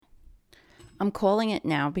I'm calling it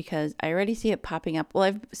now because I already see it popping up. Well,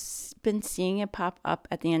 I've been seeing it pop up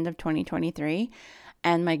at the end of 2023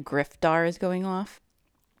 and my Griftar is going off.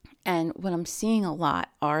 And what I'm seeing a lot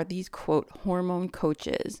are these, quote, hormone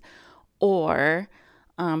coaches or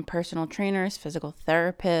personal trainers, physical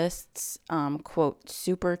therapists, quote,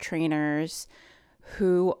 super trainers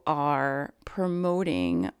who are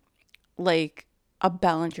promoting like a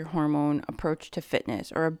balance your hormone approach to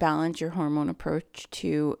fitness or a balance your hormone approach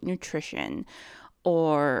to nutrition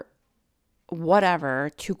or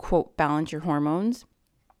whatever to, quote, balance your hormones.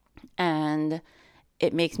 And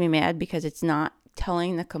it makes me mad because it's not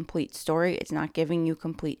telling the complete story. It's not giving you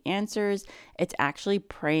complete answers. It's actually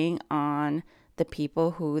preying on the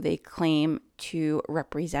people who they claim to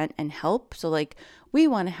represent and help. So like, we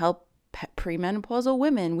want to help premenopausal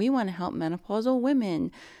women. We want to help menopausal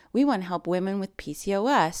women. We want to help women with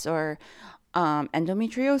PCOS or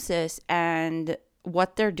endometriosis. And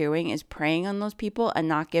what they're doing is preying on those people and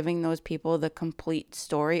not giving those people the complete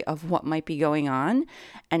story of what might be going on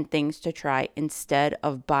and things to try instead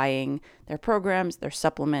of buying their programs, their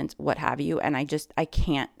supplements, what have you. And I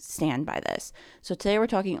can't stand by this. So today we're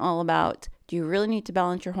talking all about, do you really need to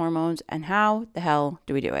balance your hormones and how the hell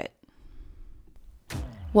do we do it?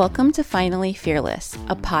 Welcome to Finally Fearless,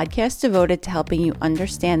 a podcast devoted to helping you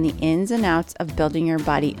understand the ins and outs of building your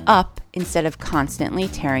body up instead of constantly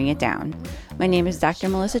tearing it down. My name is Dr.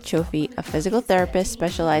 Melissa Chofi, a physical therapist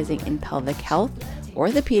specializing in pelvic health,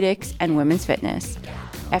 orthopedics, and women's fitness.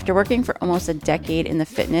 After working for almost a decade in the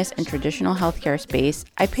fitness and traditional healthcare space,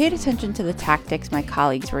 I paid attention to the tactics my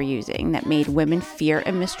colleagues were using that made women fear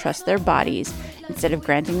and mistrust their bodies instead of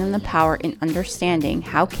granting them the power in understanding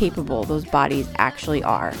how capable those bodies actually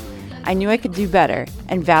are. I knew I could do better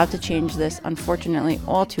and vowed to change this, unfortunately,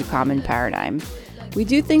 all too common paradigm. We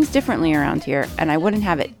do things differently around here, and I wouldn't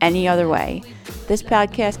have it any other way. This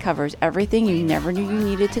podcast covers everything you never knew you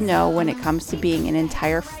needed to know when it comes to being an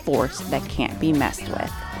entire force that can't be messed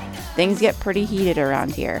with. Things get pretty heated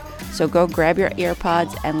around here, so go grab your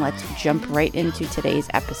earpods and let's jump right into today's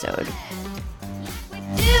episode.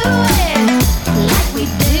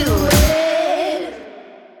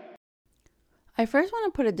 I first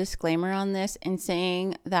want to put a disclaimer on this in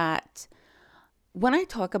saying that when I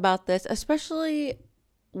talk about this, especially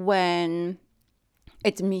when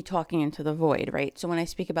it's me talking into the void, right? So when I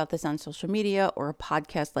speak about this on social media or a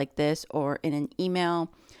podcast like this or in an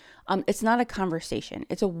email, it's not a conversation.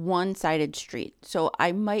 It's a one-sided street. So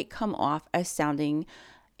I might come off as sounding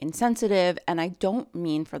insensitive, and I don't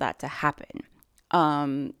mean for that to happen.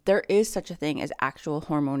 There is such a thing as actual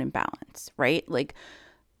hormone imbalance, right? Like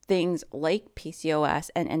things like PCOS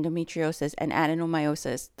and endometriosis and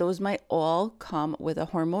adenomyosis, those might all come with a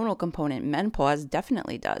hormonal component. Menopause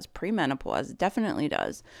definitely does. Premenopause definitely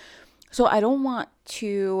does. So I don't want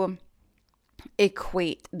to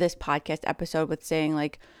equate this podcast episode with saying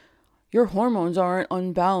like, your hormones aren't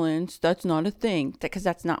unbalanced. That's not a thing, because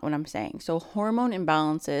that's not what I'm saying. So hormone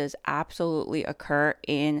imbalances absolutely occur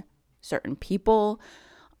in certain people,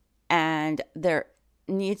 and there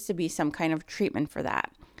needs to be some kind of treatment for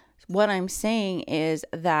that. What I'm saying is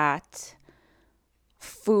that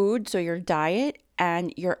food, so your diet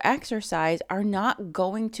and your exercise, are not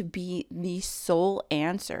going to be the sole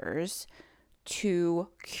answers to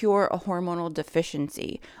cure a hormonal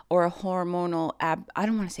deficiency or a hormonal, I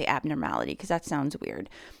don't want to say abnormality because that sounds weird,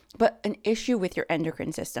 but an issue with your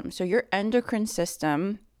endocrine system. So your endocrine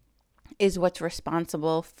system is what's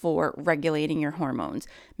responsible for regulating your hormones,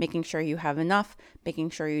 making sure you have enough,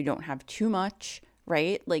 making sure you don't have too much,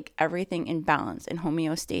 right? Like everything in balance, in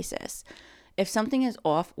homeostasis. If something is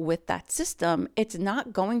off with that system, it's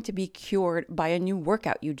not going to be cured by a new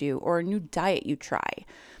workout you do or a new diet you try.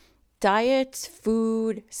 Diets,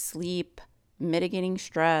 food, sleep, mitigating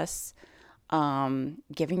stress,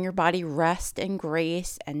 giving your body rest and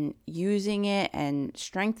grace and using it and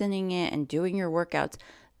strengthening it and doing your workouts,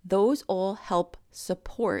 those all help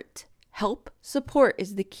support. Help support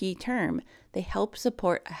is the key term. They help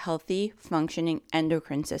support a healthy, functioning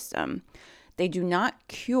endocrine system. They do not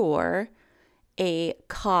cure a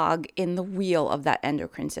cog in the wheel of that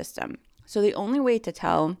endocrine system. So the only way to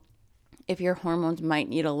tell if your hormones might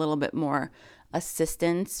need a little bit more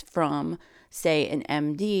assistance from, say, an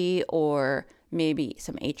MD or maybe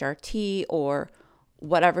some HRT or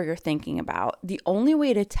whatever you're thinking about, the only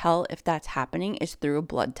way to tell if that's happening is through a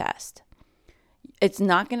blood test. It's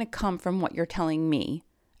not going to come from what you're telling me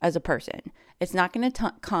as a person. It's not going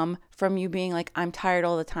to come from you being like, I'm tired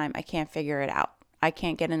all the time. I can't figure it out. I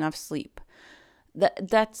can't get enough sleep.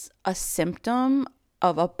 That's a symptom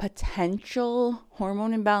of a potential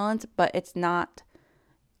hormone imbalance, but it's not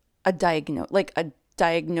a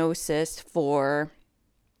diagnosis for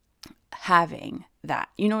having that.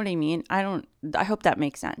 You know what I mean? I hope that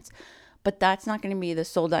makes sense. But that's not going to be the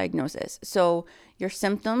sole diagnosis. So your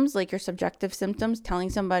symptoms, like your subjective symptoms, telling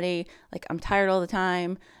somebody like I'm tired all the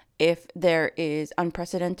time, if there is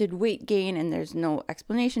unprecedented weight gain and there's no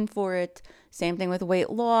explanation for it. Same thing with weight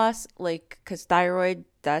loss, like because thyroid,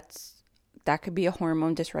 that could be a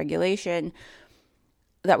hormone dysregulation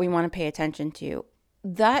that we want to pay attention to.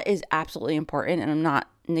 That is absolutely important, and I'm not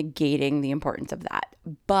negating the importance of that.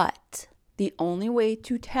 But the only way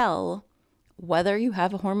to tell whether you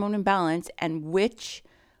have a hormone imbalance and which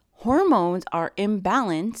hormones are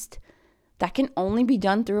imbalanced, that can only be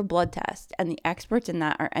done through a blood test. And the experts in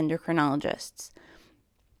that are endocrinologists.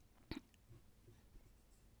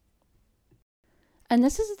 And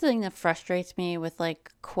this is the thing that frustrates me with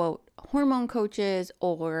like, quote, hormone coaches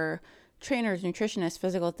or trainers, nutritionists,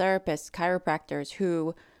 physical therapists, chiropractors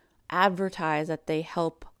who advertise that they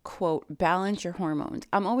help, quote, balance your hormones.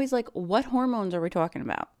 I'm always like, what hormones are we talking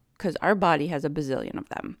about? Because our body has a bazillion of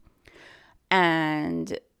them.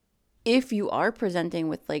 And if you are presenting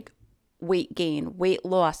with like weight gain, weight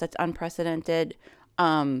loss that's unprecedented,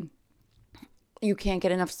 you can't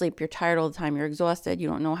get enough sleep, you're tired all the time, you're exhausted, you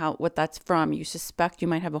don't know what that's from, you suspect you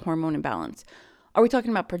might have a hormone imbalance. Are we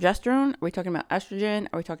talking about progesterone? Are we talking about estrogen?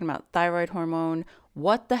 Are we talking about thyroid hormone?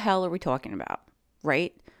 What the hell are we talking about,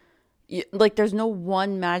 right? Like there's no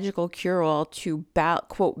one magical cure-all to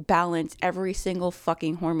quote balance every single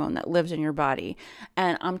fucking hormone that lives in your body.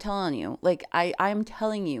 And I'm telling you, like I'm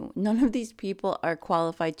telling you, none of these people are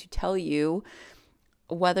qualified to tell you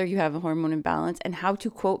whether you have a hormone imbalance and how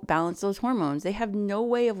to quote balance those hormones. They have no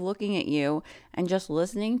way of looking at you and just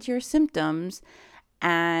listening to your symptoms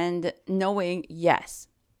and knowing, yes,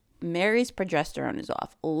 Mary's progesterone is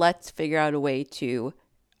off. Let's figure out a way to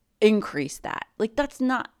increase that. Like that's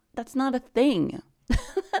not a thing.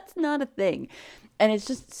 That's not a thing. And it's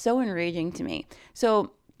just so enraging to me.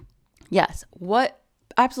 So yes,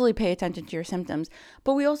 absolutely pay attention to your symptoms,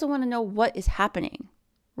 but we also want to know what is happening,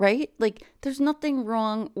 right? Like there's nothing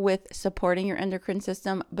wrong with supporting your endocrine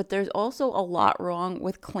system, but there's also a lot wrong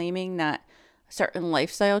with claiming that certain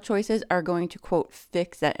lifestyle choices are going to, quote,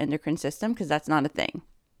 fix that endocrine system, because that's not a thing.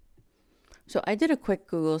 So I did a quick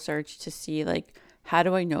Google search to see like, how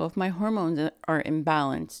do I know if my hormones are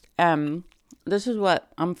imbalanced? This is what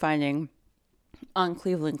I'm finding on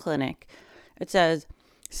Cleveland Clinic. It says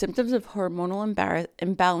symptoms of hormonal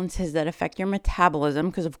imbalances that affect your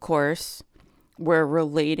metabolism, because of course we're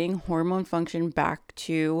relating hormone function back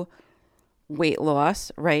to weight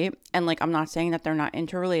loss, right? And like, I'm not saying that they're not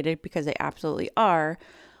interrelated, because they absolutely are,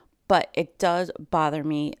 but it does bother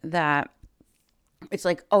me that it's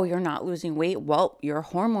like, oh, you're not losing weight. Well, your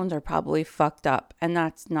hormones are probably fucked up. And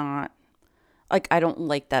that's not, like, I don't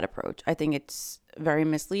like that approach. I think it's very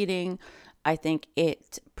misleading. I think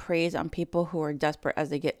it preys on people who are desperate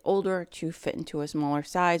as they get older to fit into a smaller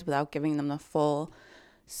size without giving them the full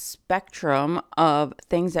spectrum of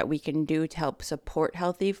things that we can do to help support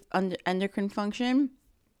healthy endocrine function.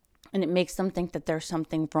 And it makes them think that there's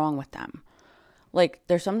something wrong with them. Like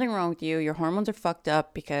there's something wrong with you. Your hormones are fucked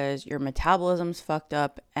up because your metabolism's fucked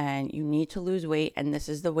up and you need to lose weight, and this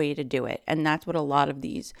is the way to do it. And that's what a lot of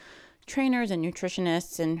these trainers and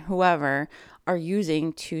nutritionists and whoever are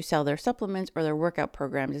using to sell their supplements or their workout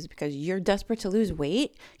programs, is because you're desperate to lose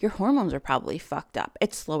weight. Your hormones are probably fucked up.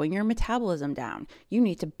 It's slowing your metabolism down. You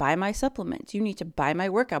need to buy my supplements. You need to buy my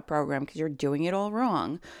workout program because you're doing it all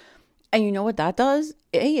wrong. And you know what that does?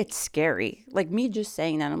 It's scary. Like me just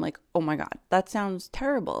saying that, I'm like, oh my God, that sounds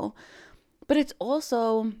terrible. But it's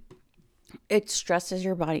also, it stresses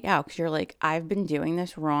your body out, because you're like, I've been doing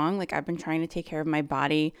this wrong. Like I've been trying to take care of my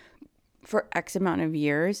body for X amount of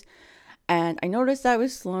years. And I noticed I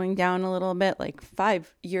was slowing down a little bit like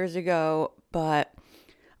 5 years ago, but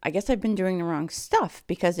I guess I've been doing the wrong stuff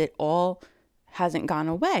because it all hasn't gone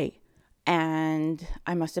away. And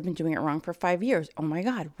I must have been doing it wrong for 5 years. Oh my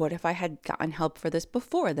God, what if I had gotten help for this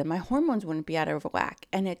before? Then my hormones wouldn't be out of whack.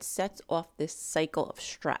 And it sets off this cycle of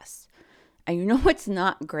stress. And you know what's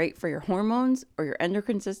not great for your hormones or your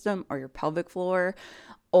endocrine system or your pelvic floor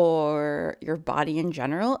or your body in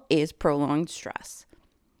general is prolonged stress.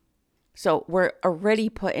 So we're already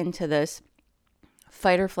put into this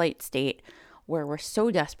fight or flight state where we're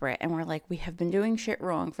so desperate and we're like, we have been doing shit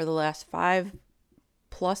wrong for the last 5+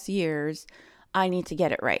 years. I need to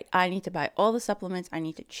get it right. I need to buy all the supplements. I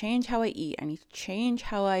need to change how I eat. I need to change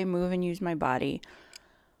how I move and use my body.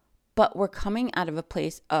 But we're coming out of a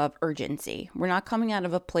place of urgency. We're not coming out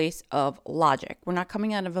of a place of logic. We're not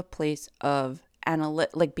coming out of a place of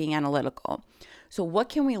being analytical. So what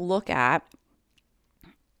can we look at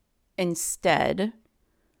instead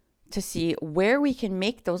to see where we can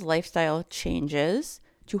make those lifestyle changes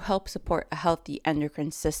to help support a healthy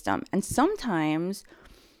endocrine system. And sometimes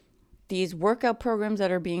these workout programs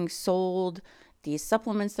that are being sold, these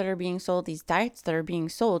supplements that are being sold, these diets that are being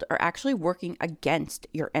sold are actually working against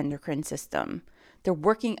your endocrine system. They're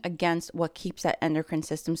working against what keeps that endocrine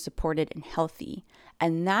system supported and healthy.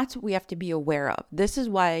 And that's what we have to be aware of. This is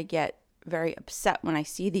why I get very upset when I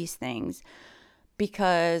see these things,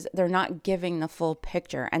 because they're not giving the full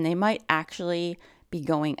picture, and they might actually be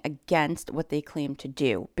going against what they claim to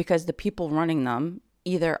do, because the people running them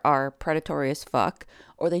either are predatory as fuck,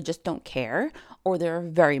 or they just don't care, or they're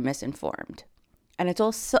very misinformed. And it's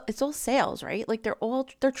all sales, right? Like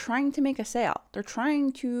they're trying to make a sale. They're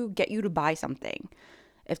trying to get you to buy something.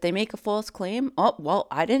 If they make a false claim, oh, well,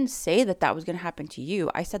 I didn't say that was going to happen to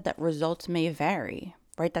you. I said that results may vary,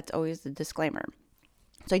 right? That's always the disclaimer.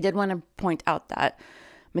 So I did want to point out that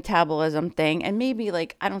metabolism thing. And maybe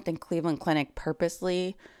like, I don't think Cleveland Clinic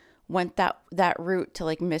purposely went that route to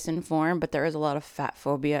like misinform, but there is a lot of fat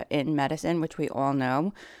phobia in medicine, which we all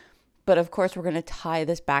know. But of course, we're going to tie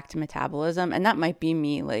this back to metabolism. And that might be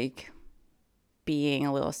me like being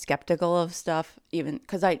a little skeptical of stuff, even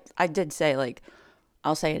because I did say, like,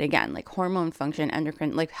 I'll say it again, like hormone function,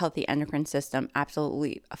 endocrine, like healthy endocrine system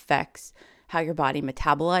absolutely affects how your body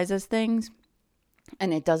metabolizes things.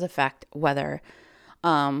 And it does affect whether,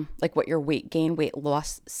 like what your weight gain, weight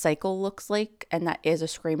loss cycle looks like. And that is a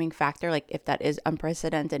screaming factor. Like if that is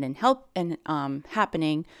unprecedented and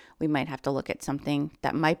happening, we might have to look at something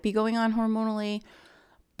that might be going on hormonally.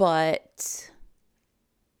 But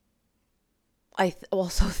I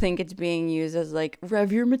also think it's being used as like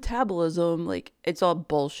rev your metabolism. Like it's all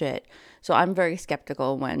bullshit. So I'm very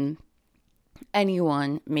skeptical when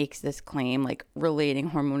anyone makes this claim, like relating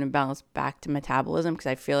hormone imbalance back to metabolism, because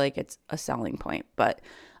I feel like it's a selling point. But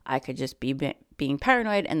I could just be being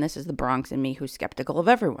paranoid, and this is the Bronx in me who's skeptical of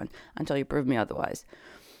everyone until you prove me otherwise.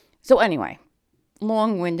 So anyway,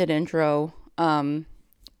 long-winded intro.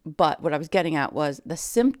 But what I was getting at was the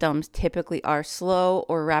symptoms typically are slow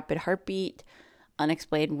or rapid heartbeat,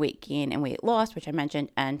 unexplained weight gain and weight loss, which I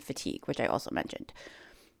mentioned, and fatigue, which I also mentioned.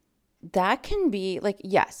 That can be like,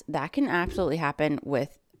 yes, that can absolutely happen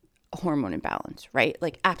with hormone imbalance, right?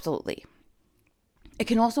 Like, absolutely. It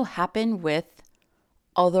can also happen with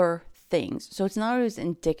other things. So it's not always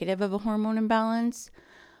indicative of a hormone imbalance,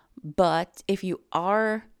 but if you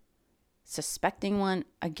are suspecting one,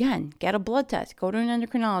 again, get a blood test, go to an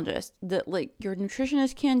endocrinologist. Like your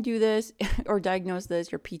nutritionist can't do this or diagnose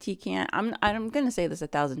this, your PT can't. I'm going to say this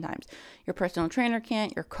 1,000 times. Your personal trainer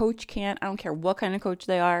can't, your coach can't. I don't care what kind of coach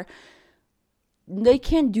they are. They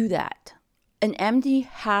can't do that. An MD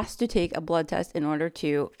has to take a blood test in order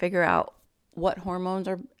to figure out what hormones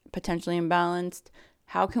are potentially imbalanced.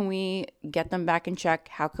 How can we get them back in check?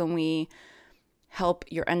 How can we help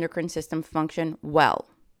your endocrine system function well?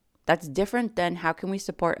 That's different than how can we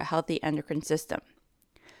support a healthy endocrine system.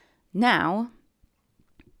 Now,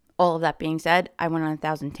 all of that being said, I went on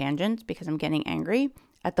 1,000 tangents because I'm getting angry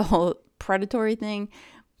at the whole predatory thing.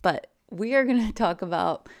 But we are going to talk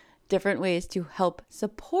about different ways to help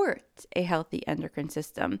support a healthy endocrine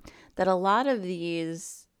system that a lot of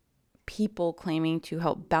these people claiming to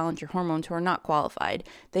help balance your hormones who are not qualified,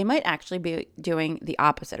 they might actually be doing the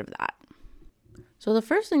opposite of that. So the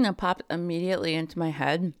first thing that popped immediately into my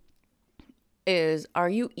head is, are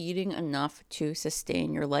you eating enough to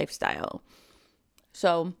sustain your lifestyle?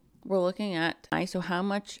 So we're looking at, so how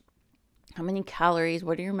many calories,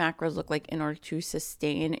 what do your macros look like in order to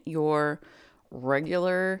sustain your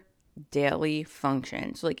regular daily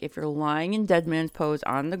function? So like if you're lying in dead man's pose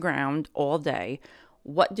on the ground all day,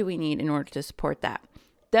 what do we need in order to support that?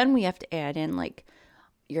 Then we have to add in like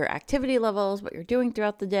your activity levels, what you're doing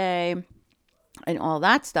throughout the day, and all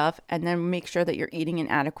that stuff, and then make sure that you're eating an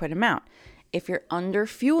adequate amount. If you're under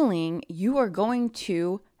fueling, you are going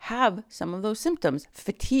to have some of those symptoms,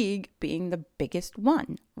 fatigue being the biggest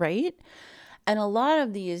one, right? And a lot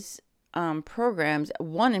of these programs,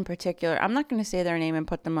 one in particular, I'm not going to say their name and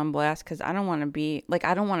put them on blast because I don't want to be like,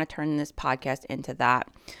 I don't want to turn this podcast into that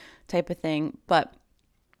type of thing. But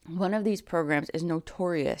one of these programs is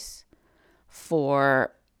notorious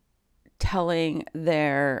for telling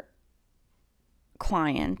their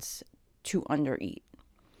clients to undereat.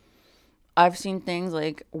 I've seen things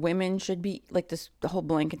like women should be like the whole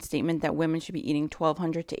blanket statement that women should be eating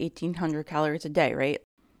 1,200 to 1,800 calories a day, right?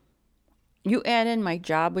 You add in my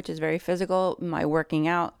job, which is very physical, my working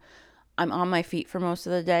out, I'm on my feet for most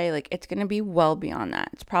of the day. Like it's going to be well beyond that.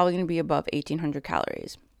 It's probably going to be above 1,800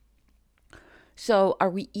 calories. So are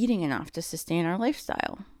we eating enough to sustain our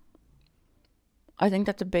lifestyle? I think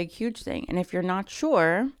that's a big, huge thing. And if you're not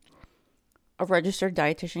sure, a registered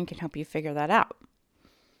dietitian can help you figure that out.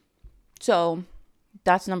 So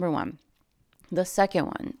that's number one. The second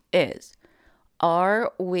one is,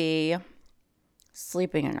 are we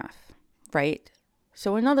sleeping enough, right?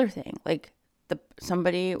 So another thing, like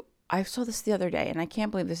I saw this the other day, and I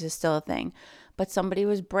can't believe this is still a thing, but somebody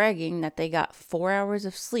was bragging that they got 4 hours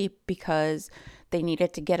of sleep because they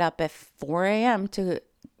needed to get up at 4 a.m. to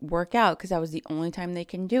work out because that was the only time they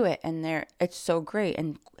can do it. And it's so great.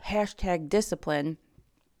 And hashtag discipline.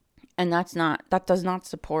 And that does not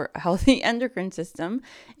support a healthy endocrine system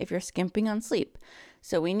if you're skimping on sleep.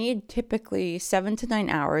 So we need typically 7 to 9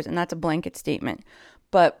 hours, and that's a blanket statement.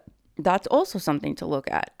 But that's also something to look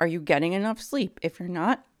at. Are you getting enough sleep? If you're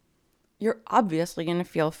not, you're obviously going to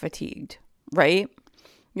feel fatigued, right?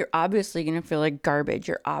 You're obviously going to feel like garbage.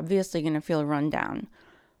 You're obviously going to feel run down.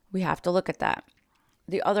 We have to look at that.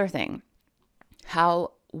 The other thing,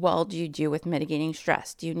 how well do you do with mitigating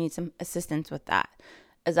stress? Do you need some assistance with that?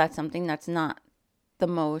 Is that something that's not the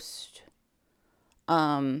most,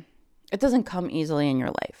 it doesn't come easily in your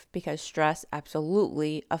life, because stress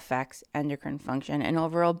absolutely affects endocrine function and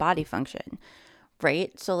overall body function,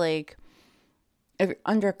 right? So like, if you're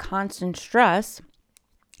under constant stress,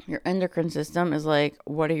 your endocrine system is like,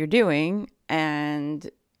 what are you doing? And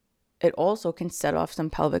it also can set off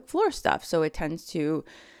some pelvic floor stuff. So it tends to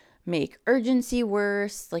make urgency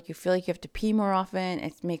worse. Like you feel like you have to pee more often.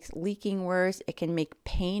 It makes leaking worse. It can make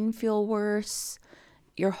pain feel worse.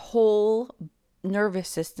 Your whole nervous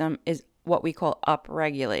system is what we call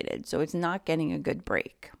upregulated. So it's not getting a good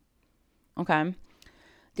break. Okay.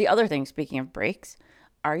 The other thing, speaking of breaks,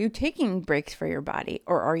 are you taking breaks for your body,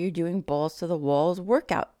 or are you doing balls to the walls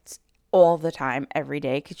workouts all the time, every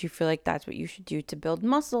day, because you feel like that's what you should do to build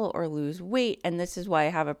muscle or lose weight? And this is why I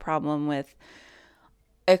have a problem with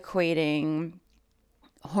equating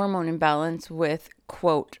hormone imbalance with,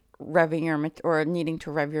 quote, needing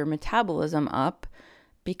to rev your metabolism up,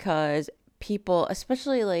 because people,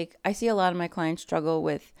 especially like I see a lot of my clients struggle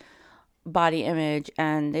with body image,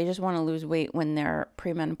 and they just want to lose weight when they're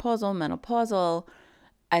premenopausal, menopausal,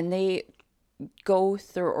 and they go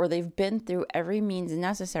through, or they've been through every means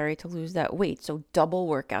necessary to lose that weight. So double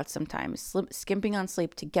workouts sometimes, skimping on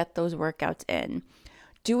sleep to get those workouts in,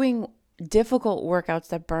 doing difficult workouts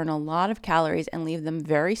that burn a lot of calories and leave them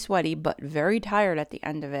very sweaty but very tired at the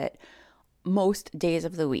end of it most days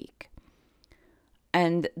of the week.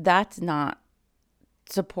 And that's not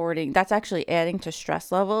supporting, that's actually adding to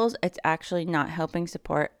stress levels. It's actually not helping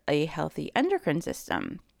support a healthy endocrine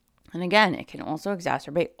system. And again, it can also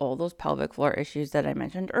exacerbate all those pelvic floor issues that I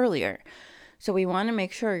mentioned earlier. So we want to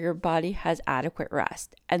make sure your body has adequate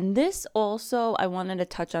rest. And this also, I wanted to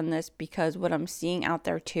touch on this because what I'm seeing out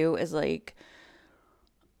there too is like,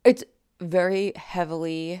 it's very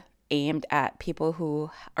heavily aimed at people who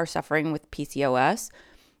are suffering with PCOS.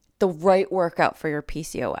 The right workout for your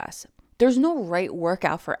PCOS. There's no right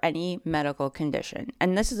workout for any medical condition.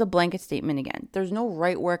 And this is a blanket statement again. There's no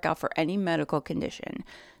right workout for any medical condition.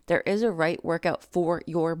 There is a right workout for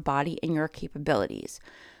your body and your capabilities.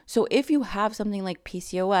 So if you have something like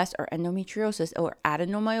PCOS or endometriosis or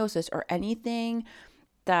adenomyosis or anything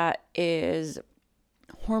that is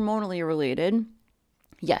hormonally related,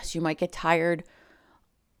 yes, you might get tired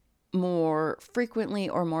more frequently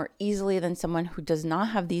or more easily than someone who does not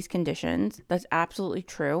have these conditions. That's absolutely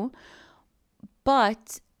true.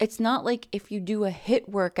 But it's not like if you do a HIIT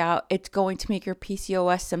workout, it's going to make your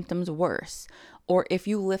PCOS symptoms worse. Or if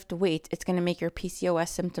you lift weights, it's going to make your PCOS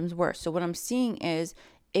symptoms worse. So what I'm seeing is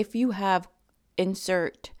if you have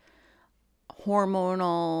insert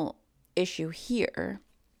hormonal issue here,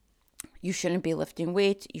 you shouldn't be lifting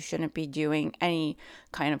weights. You shouldn't be doing any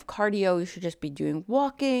kind of cardio. You should just be doing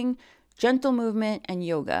walking, gentle movement, and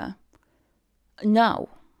yoga. No.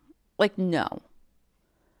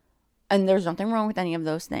 And there's nothing wrong with any of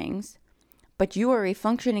those things. But you are a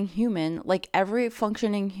functioning human. Like every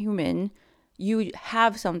functioning human, you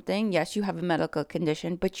have something. Yes, you have a medical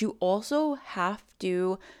condition, but you also have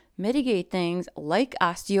to mitigate things like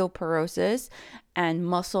osteoporosis and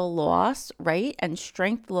muscle loss, right? And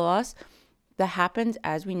strength loss that happens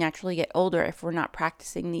as we naturally get older if we're not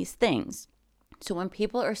practicing these things. So when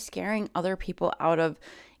people are scaring other people out of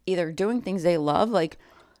either doing things they love, like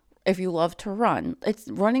if you love to run,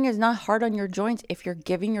 running is not hard on your joints if you're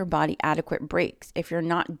giving your body adequate breaks, if you're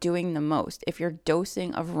not doing the most, if you're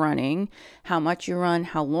dosing of running, how much you run,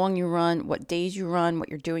 how long you run, what days you run, what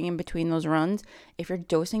you're doing in between those runs. If you're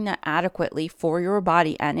dosing that adequately for your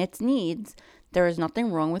body and its needs, there is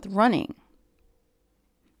nothing wrong with running.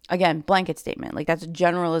 Again, blanket statement, like that's a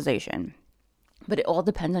generalization. But it all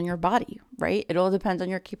depends on your body, right? It all depends on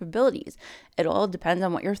your capabilities. It all depends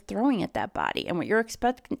on what you're throwing at that body and what you're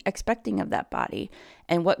expecting of that body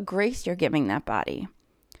and what grace you're giving that body.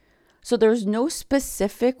 So there's no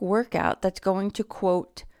specific workout that's going to,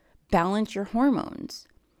 quote, balance your hormones.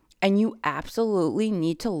 And you absolutely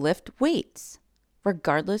need to lift weights,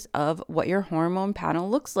 regardless of what your hormone panel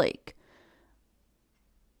looks like.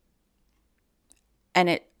 And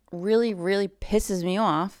it really, really pisses me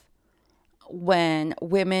off when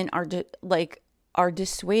women are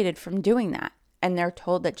dissuaded from doing that. And they're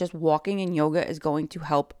told that just walking in yoga is going to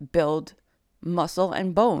help build muscle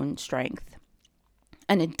and bone strength.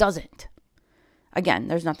 And it doesn't. Again,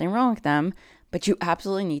 there's nothing wrong with them, but you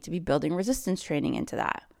absolutely need to be building resistance training into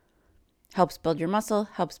that. Helps build your muscle,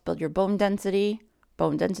 helps build your bone density.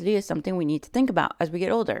 Bone density is something we need to think about as we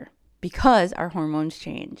get older because our hormones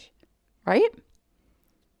change, right?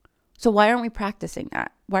 So why aren't we practicing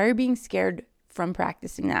that? Why are you being scared from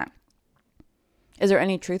practicing that? Is there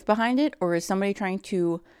any truth behind it, or is somebody trying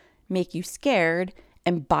to make you scared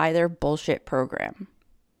and buy their bullshit program?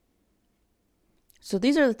 So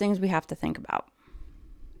these are the things we have to think about.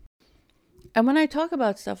 And when I talk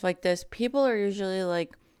about stuff like this, people are usually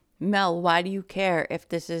like, Mel, why do you care if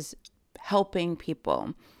this is helping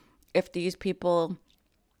people? If these people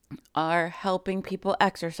are helping people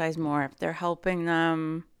exercise more, if they're helping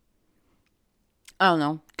them, I don't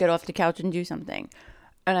know, get off the couch and do something.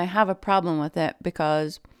 And I have a problem with it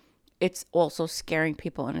because it's also scaring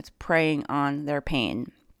people and it's preying on their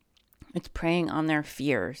pain. It's preying on their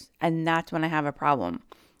fears. And that's when I have a problem.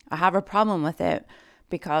 I have a problem with it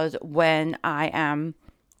because when I am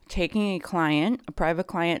taking a private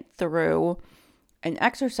client through an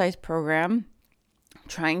exercise program,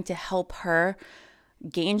 trying to help her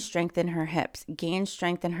gain strength in her hips, gain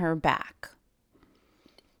strength in her back,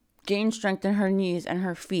 gain strength in her knees and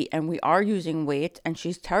her feet, and we are using weights, and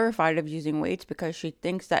she's terrified of using weights because she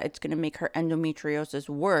thinks that it's going to make her endometriosis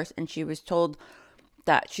worse, and she was told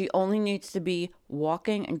that she only needs to be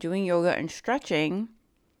walking and doing yoga and stretching.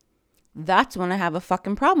 That's when I have a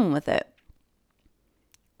fucking problem with it.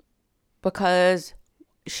 Because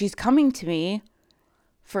she's coming to me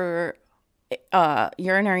for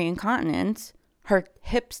urinary incontinence, her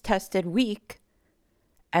hips tested weak,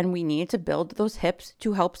 and we need to build those hips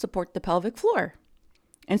to help support the pelvic floor.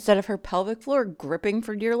 Instead of her pelvic floor gripping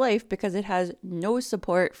for dear life because it has no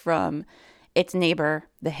support from its neighbor,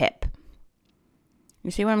 the hip.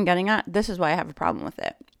 You see what I'm getting at? This is why I have a problem with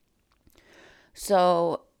it.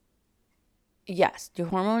 So, yes, do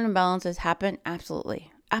hormone imbalances happen?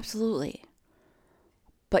 Absolutely. Absolutely.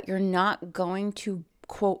 But you're not going to,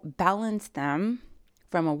 quote, balance them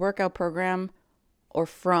from a workout program or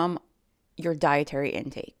from your dietary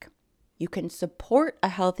intake. You can support a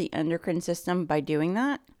healthy endocrine system by doing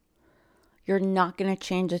that. You're not going to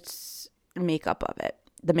change the makeup of it.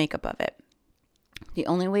 The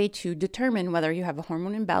only way to determine whether you have a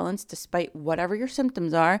hormone imbalance, despite whatever your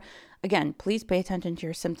symptoms are, again, please pay attention to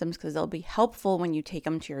your symptoms because they'll be helpful when you take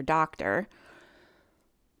them to your doctor.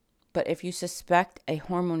 But if you suspect a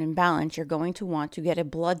hormone imbalance, you're going to want to get a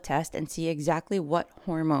blood test and see exactly what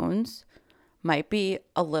hormones might be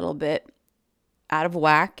a little bit out of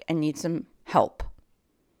whack and need some help.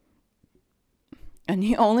 And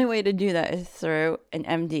the only way to do that is through an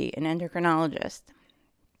MD, an endocrinologist.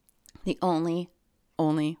 The only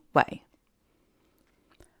way.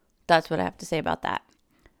 That's what I have to say about that.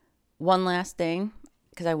 One last thing,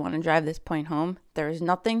 because I want to drive this point home. There is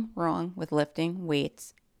nothing wrong with lifting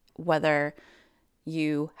weights, whether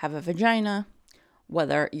you have a vagina,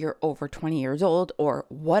 whether you're over 20 years old or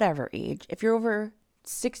whatever age. If you're over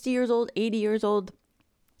 60 years old, 80 years old,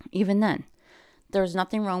 even then, there's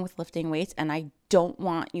nothing wrong with lifting weights. And I don't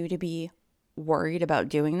want you to be worried about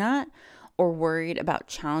doing that or worried about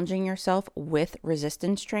challenging yourself with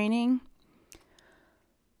resistance training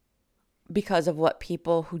because of what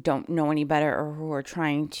people who don't know any better or who are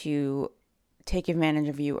trying to take advantage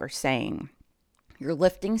of you are saying. You're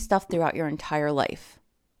lifting stuff throughout your entire life.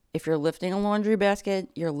 If you're lifting a laundry basket,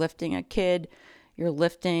 you're lifting a kid, you're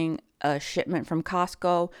lifting a shipment from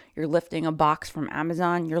Costco, you're lifting a box from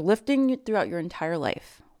Amazon, you're lifting it throughout your entire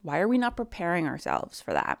life. Why are we not preparing ourselves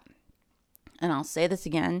for that? And I'll say this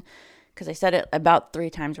again, because I said it about 3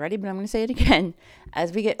 times already, but I'm going to say it again.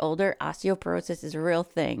 As we get older, osteoporosis is a real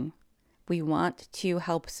thing. We want to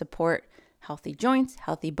help support healthy joints,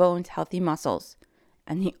 healthy bones, healthy muscles.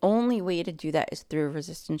 And the only way to do that is through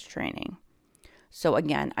resistance training. So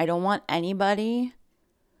again, I don't want anybody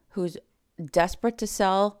who's desperate to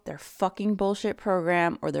sell their fucking bullshit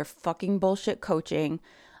program or their fucking bullshit coaching.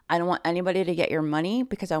 I don't want anybody to get your money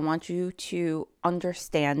because I want you to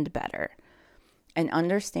understand better. and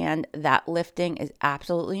understand that lifting is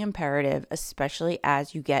absolutely imperative, especially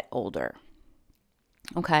as you get older.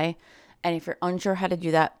 Okay? And if you're unsure how to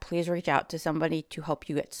do that, please reach out to somebody to help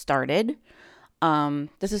you get started.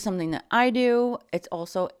 This is something that I do. It's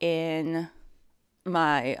also in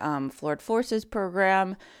my Floored Forces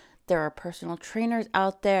program. There are personal trainers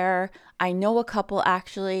out there. I know a couple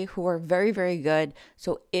actually who are very, very good.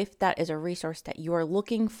 So if that is a resource that you are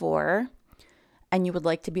looking for and you would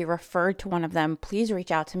like to be referred to one of them, please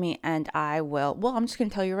reach out to me and I will. Well, I'm just going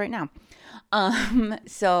to tell you right now.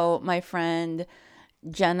 So my friend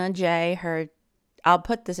Jenna J, I'll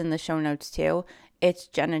put this in the show notes too. It's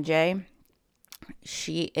Jenna J.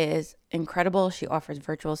 She is incredible. She offers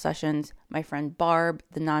virtual sessions. My friend Barb,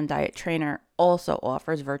 the non-diet trainer, also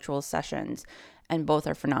offers virtual sessions, and both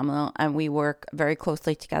are phenomenal. And we work very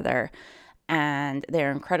closely together, and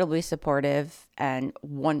they're incredibly supportive and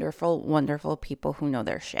wonderful, wonderful people who know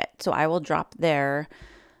their shit. So I will drop their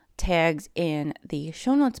tags in the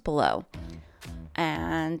show notes below.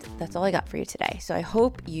 And that's all I got for you today. So I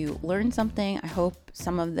hope you learned something. I hope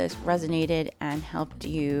some of this resonated and helped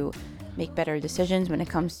you make better decisions when it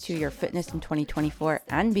comes to your fitness in 2024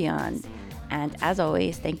 and beyond. And as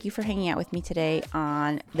always, thank you for hanging out with me today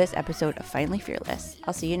on this episode of Finally Fearless.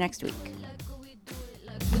 I'll see you next week.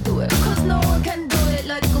 Cause no one can do it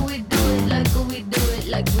like we do it, like we do it,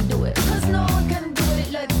 like we do it. Cause no one can do it.